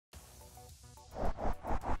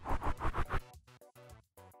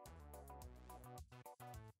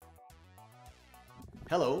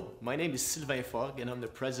Hello, my name is Sylvain Fogg and I'm the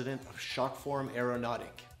president of Shockform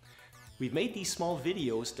Aeronautique. We've made these small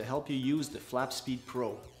videos to help you use the FlapSpeed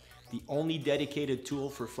PRO, the only dedicated tool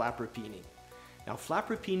for flapper peening. Now,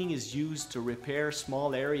 flapper peening is used to repair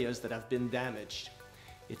small areas that have been damaged.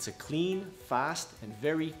 It's a clean, fast, and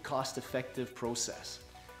very cost-effective process.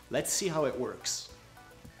 Let's see how it works.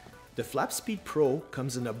 The FlapSpeed PRO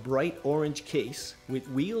comes in a bright orange case with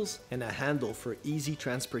wheels and a handle for easy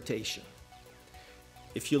transportation.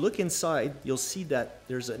 If you look inside, you'll see that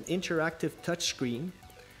there's an interactive touchscreen,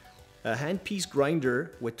 a handpiece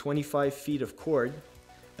grinder with 25 feet of cord,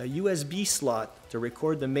 a USB slot to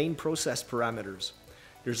record the main process parameters.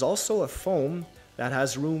 There's also a foam that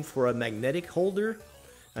has room for a magnetic holder,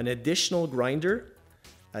 an additional grinder,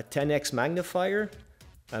 a 10x magnifier,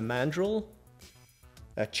 a mandrel,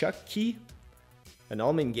 a chuck key, an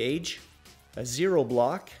almond gauge, a zero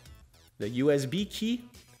block, the USB key,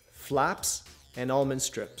 flaps, and almond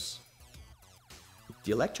strips.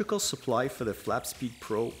 The electrical supply for the FlapSpeed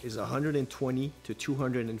PRO is 120 to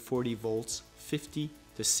 240 volts, 50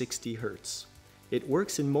 to 60 Hertz. It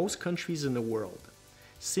works in most countries in the world.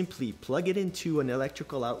 Simply plug it into an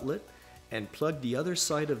electrical outlet and plug the other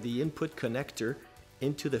side of the input connector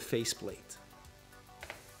into the faceplate.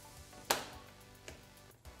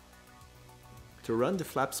 To run the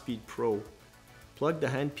FlapSpeed PRO, plug the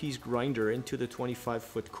handpiece grinder into the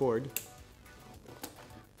 25-foot cord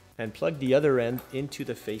and plug the other end into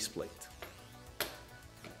the faceplate.